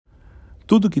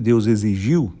Tudo que Deus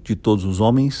exigiu de todos os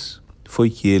homens foi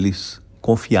que eles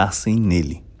confiassem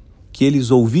nele, que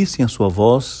eles ouvissem a sua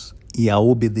voz e a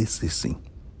obedecessem.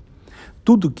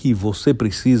 Tudo que você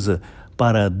precisa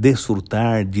para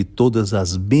desfrutar de todas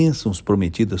as bênçãos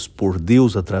prometidas por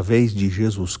Deus através de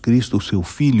Jesus Cristo, seu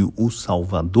Filho, o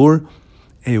Salvador,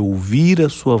 é ouvir a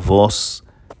sua voz,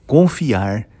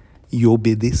 confiar e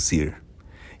obedecer.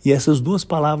 E essas duas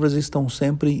palavras estão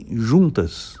sempre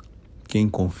juntas. Quem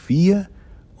confia,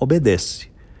 obedece.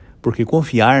 Porque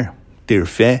confiar, ter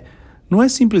fé, não é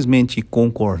simplesmente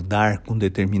concordar com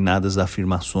determinadas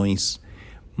afirmações,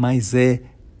 mas é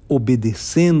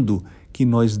obedecendo que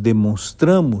nós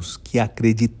demonstramos que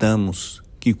acreditamos,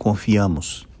 que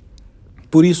confiamos.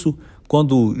 Por isso,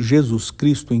 quando Jesus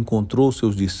Cristo encontrou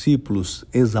seus discípulos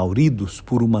exauridos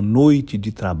por uma noite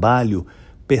de trabalho,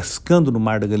 pescando no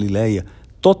mar da Galileia,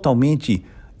 totalmente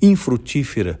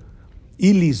infrutífera,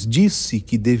 e lhes disse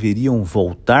que deveriam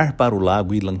voltar para o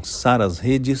lago e lançar as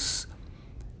redes,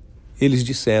 eles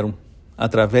disseram,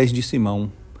 através de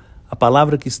Simão, a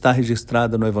palavra que está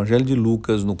registrada no Evangelho de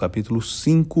Lucas, no capítulo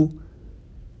 5,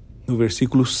 no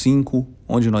versículo 5,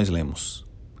 onde nós lemos.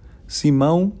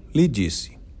 Simão lhe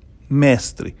disse,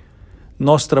 Mestre,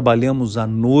 nós trabalhamos a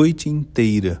noite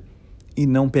inteira e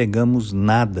não pegamos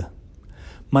nada,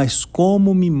 mas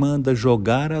como me manda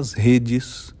jogar as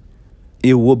redes,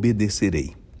 eu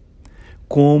obedecerei.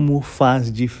 Como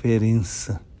faz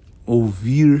diferença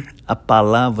ouvir a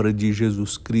palavra de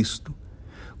Jesus Cristo,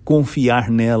 confiar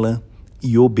nela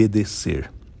e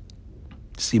obedecer.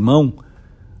 Simão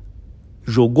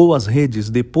jogou as redes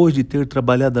depois de ter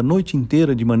trabalhado a noite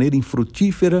inteira de maneira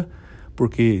infrutífera,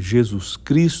 porque Jesus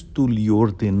Cristo lhe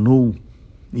ordenou,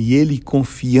 e ele,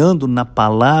 confiando na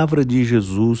palavra de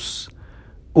Jesus,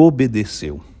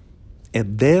 obedeceu. É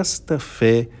desta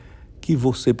fé que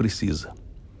você precisa.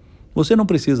 Você não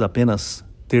precisa apenas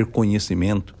ter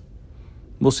conhecimento.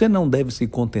 Você não deve se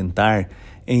contentar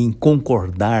em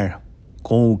concordar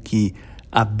com o que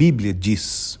a Bíblia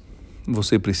diz.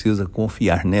 Você precisa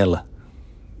confiar nela.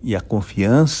 E a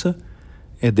confiança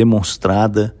é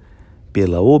demonstrada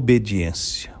pela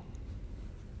obediência.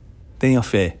 Tenha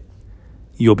fé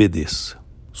e obedeça.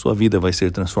 Sua vida vai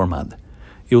ser transformada.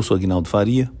 Eu sou Aguinaldo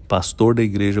Faria, pastor da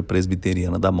Igreja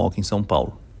Presbiteriana da Moca, em São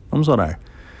Paulo. Vamos orar.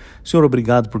 Senhor,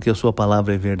 obrigado porque a sua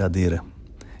palavra é verdadeira.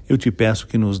 Eu te peço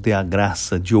que nos dê a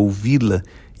graça de ouvi-la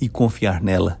e confiar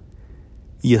nela.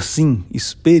 E assim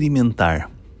experimentar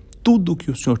tudo o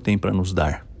que o Senhor tem para nos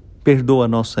dar. Perdoa a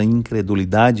nossa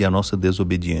incredulidade e a nossa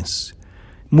desobediência.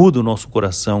 Muda o nosso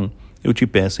coração, eu te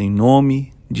peço em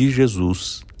nome de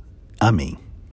Jesus. Amém.